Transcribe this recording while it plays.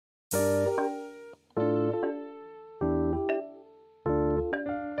It's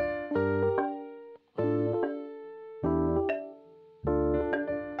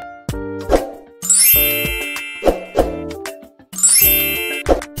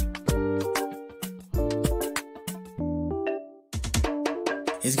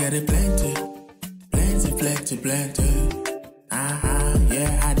got it plenty, plenty, plenty, plenty.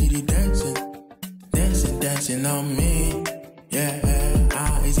 Yeah, I did it dancing, dancing, dancing on me. Yeah,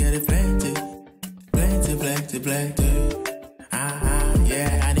 it's got it plenty, plenty, plenty, plenty.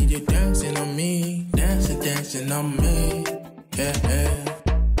 Yeah, I need you dancing on me, dancing, dancing on me. Yeah,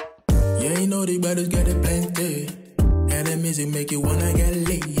 you know the brothers got it plenty. And the music make you wanna get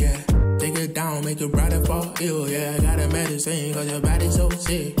lit, yeah. Take it down, make it brighter for you, yeah. Got a medicine, cause your body's so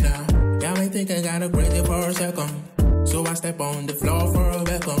sick now. Got me thinking kinda crazy for a second. So I step on the floor for a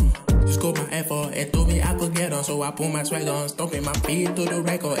welcome. Just scope my effort and told me I could get on. So I pull my swag on, stomping my feet to the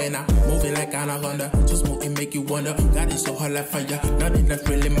record. And I moving like anaconda. Just move and make you wonder. God is so hot like fire, nothing that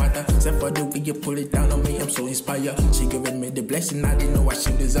really matter. Except for the way you pull it down on me, I'm so inspired. She giving me the blessing, I didn't know what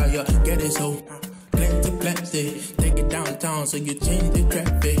she desire. Get it so plenty, plenty. Take it downtown so you change the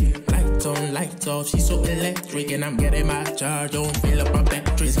traffic. Lights on, lights off, she's so electric. And I'm getting my charge on, fill up my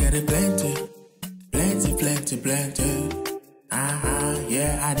battery. It's got it plenty, plenty, plenty, plenty.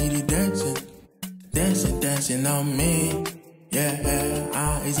 Yeah, I did it dancing, dancing, dancing on me. Yeah,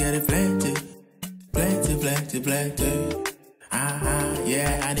 it's got it plenty, plenty, plenty, plenty.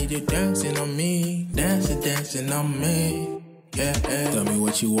 Yeah, I need you dancing on me, dancing, dancing on me. Yeah, tell me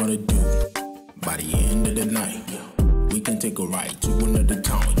what you wanna do. By the end of the night, yeah, we can take a ride to another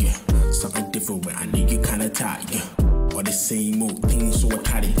town, yeah. Something different, I need you kinda tired, yeah. All the same old things, so I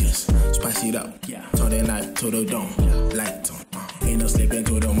tired, just spice it up, yeah. Turn the night to the dawn, light on, ain't no sleeping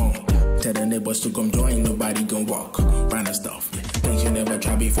to the moon. Tell the neighbors to come join, nobody gon' walk. Random stuff, things you never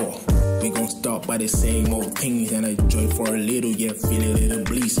tried before. We gon' stop by the same old things and enjoy for a little, yeah, feel a little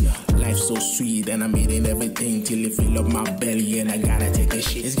bliss. Life's so sweet and I'm eating everything till it fill up my belly and I gotta take a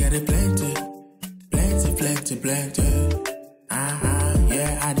shit. It's got it plenty, plenty, plenty, plenty.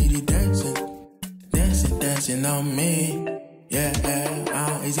 Yeah, I did it dancing, dancing, dancing on me. Yeah,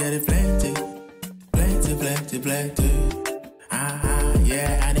 it's got it plenty, plenty, plenty, plenty.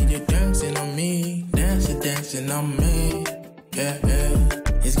 Yeah, I need you dancing on me, dancing, dancing on me. Yeah,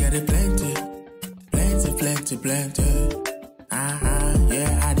 it's got it plenty, plenty, plenty, plenty.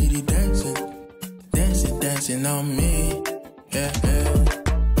 Yeah, I did it dancing, dancing, dancing on me. Yeah.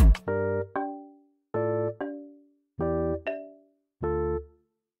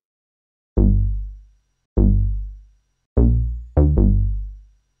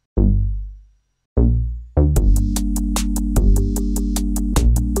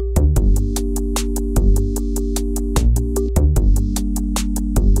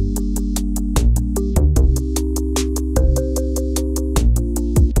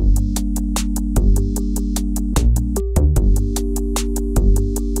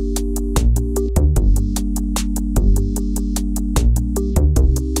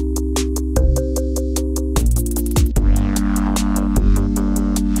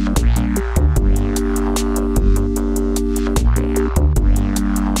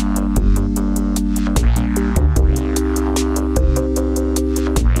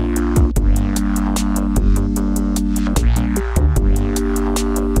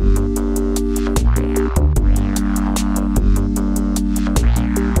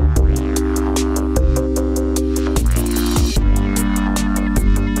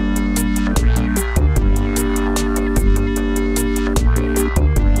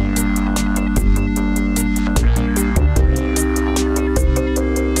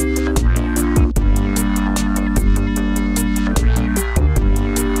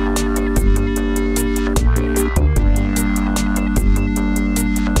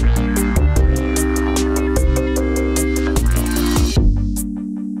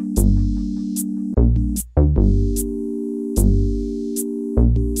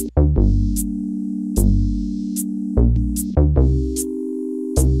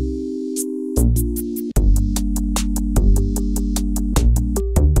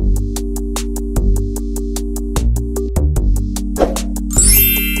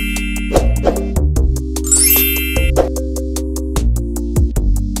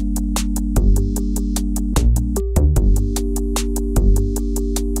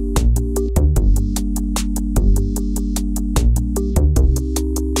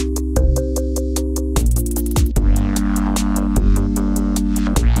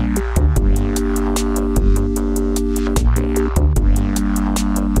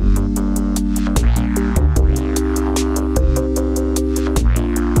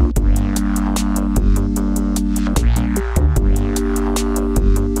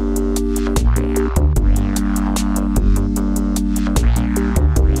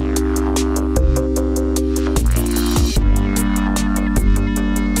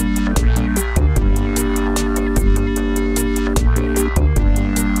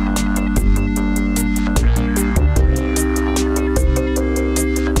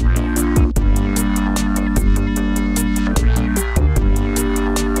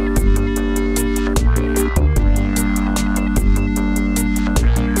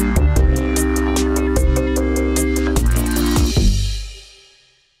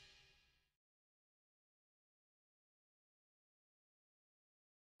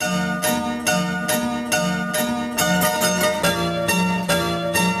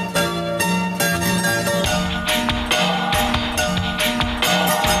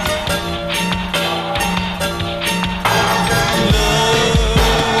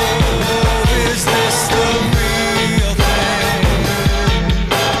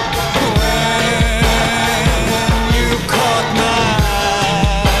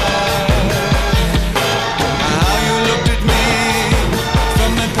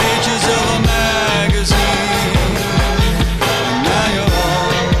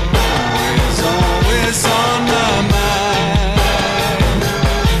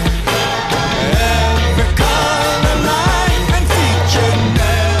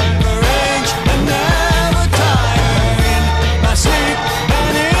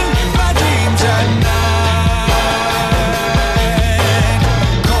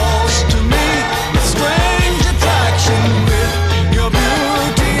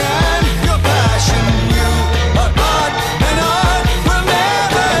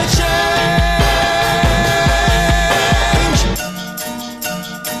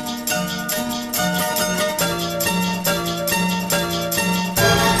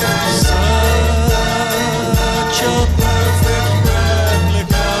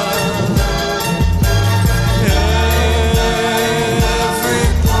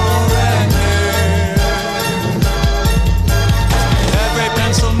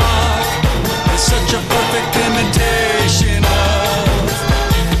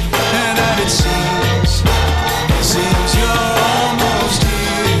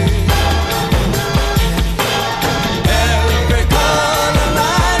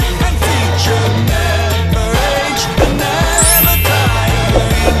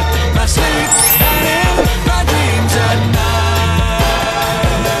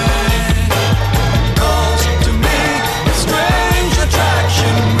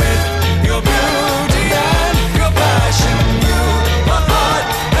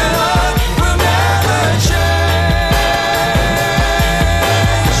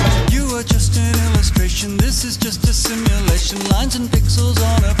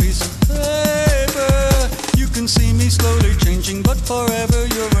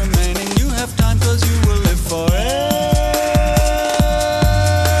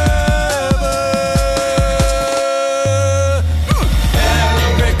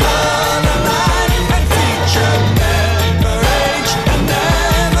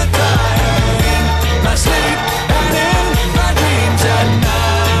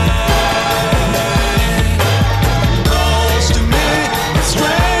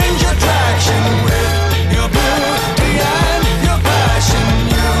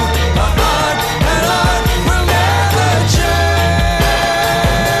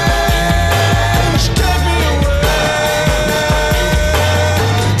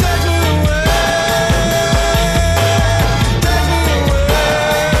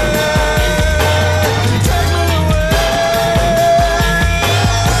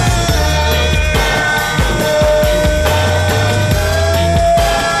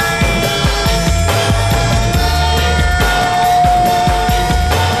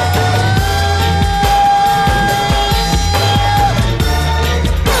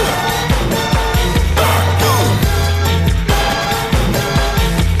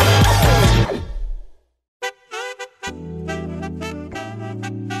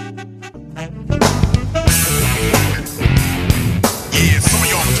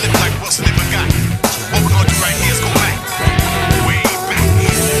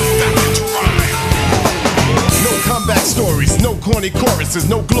 corny choruses,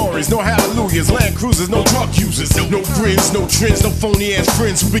 no glories, no hallelujahs, Land Cruisers, no drug users, no grins, no trends, no phony ass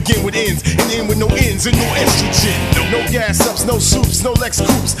friends who begin with ends and end with no ends and no estrogen. No gas ups, no soups, no Lex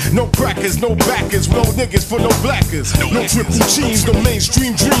Coupes, no crackers, no backers, no niggas for no blackers, no triple G's, no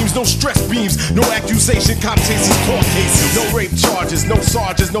mainstream dreams, no stress beams, no accusation, cop chases, court cases, no rape charges, no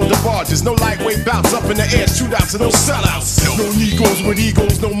sergeants, no debarges, no lightweight bouts up in the air, shootouts and no sellouts, no Negroes with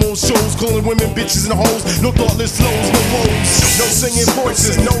egos, no more shows, calling women bitches and hoes, no thoughtless flows, no woes, no singing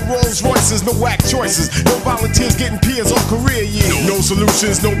voices, no Rolls Royces, no whack choices, no volunteers getting peers on career years, no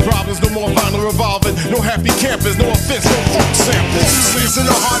solutions, no problems, no more violent revolving, no happy campers, no offense, no folk samples. Listen,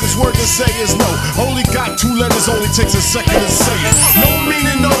 the hardest word to say is no. Only got 2 letters, only takes a second to say it. No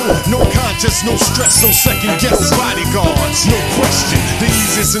meaning, no conscience, no stress, no second guess. No bodyguards, no question. The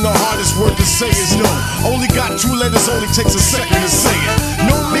easiest and the hardest word to say is no. Only got 2 letters, only takes a second to say it.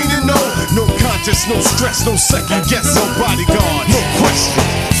 No meaning, no conscience, no stress, no second guess. No bodyguard, no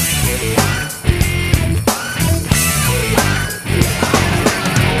question.